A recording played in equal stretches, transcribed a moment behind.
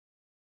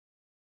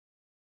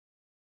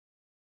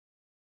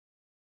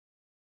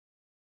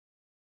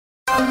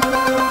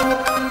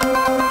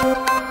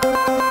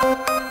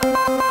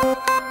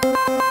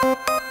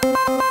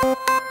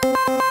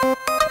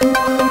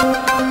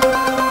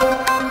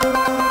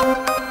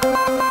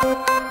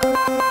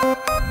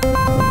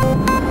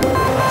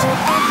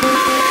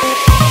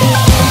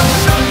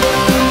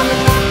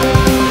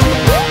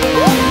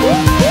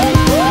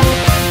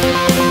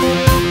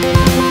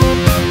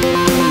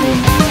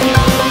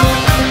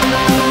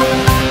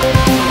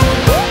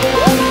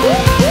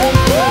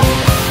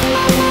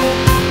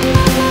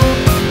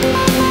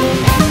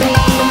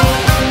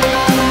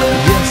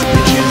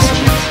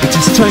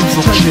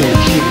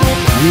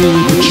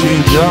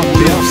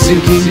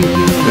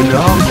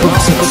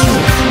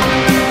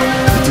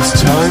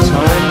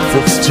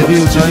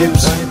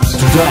Stereotypes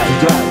today.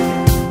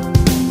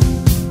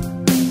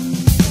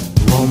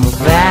 I'm a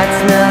fat,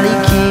 smelly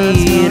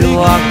kid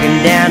walking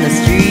down the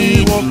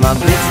street. My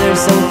bits are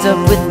soaked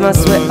up with my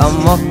sweat.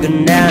 I'm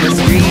walking down the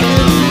street.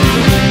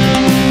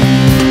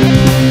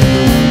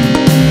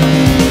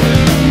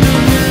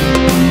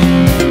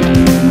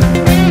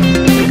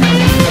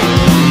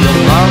 Your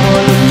mama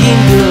looking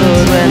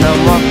good when I'm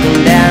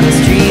walking down the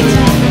street.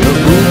 Your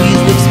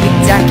boobies look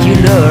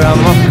spectacular. I'm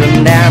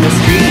walking down the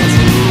street.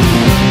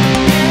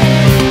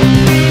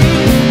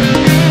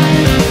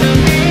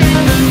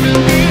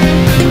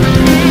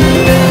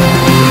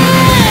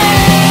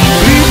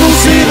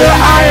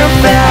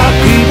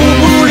 People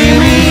bully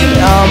me.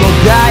 I'm a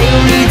guy who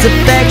needs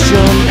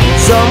affection,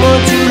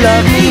 someone to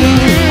love me.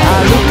 I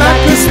look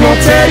like a small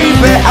teddy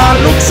bear, I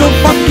look so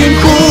fucking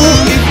cool.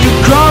 If you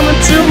come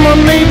into my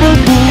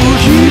neighborhood,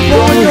 keep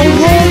on your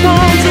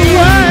romance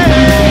away.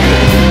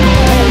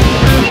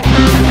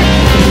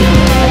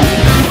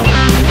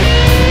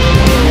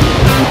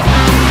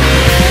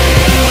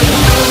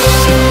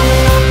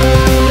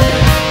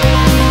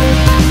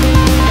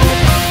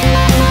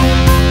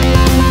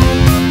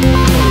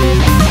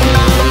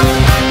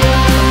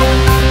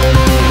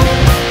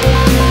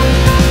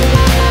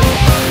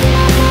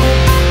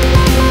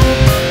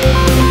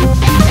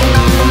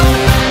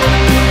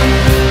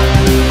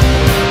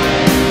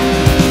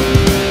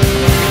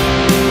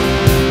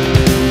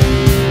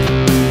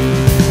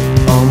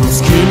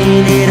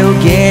 Little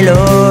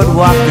gaylord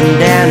walking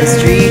down the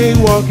street.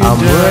 I'm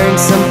wearing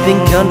some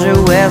pink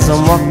underwear as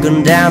I'm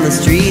walking down the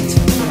street.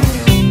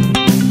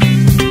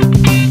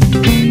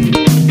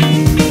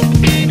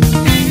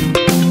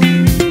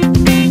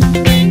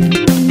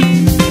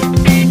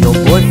 Your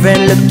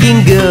boyfriend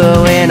looking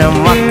good when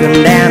I'm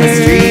walking down the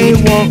street.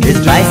 His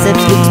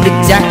biceps look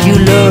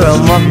spectacular,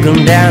 I'm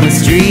walking down the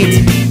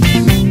street.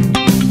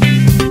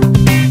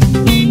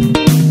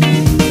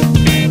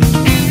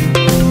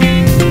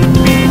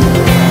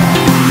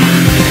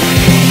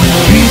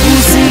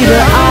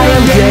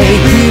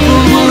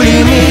 People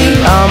bully me.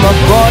 I'm a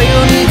boy who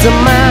needs a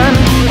man,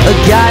 a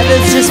guy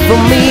that's just for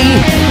me.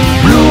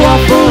 Blew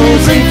up a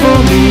rosé for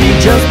me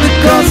just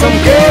because I'm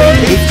gay.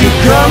 If you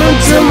come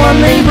into my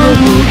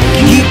neighborhood,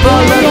 keep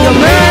on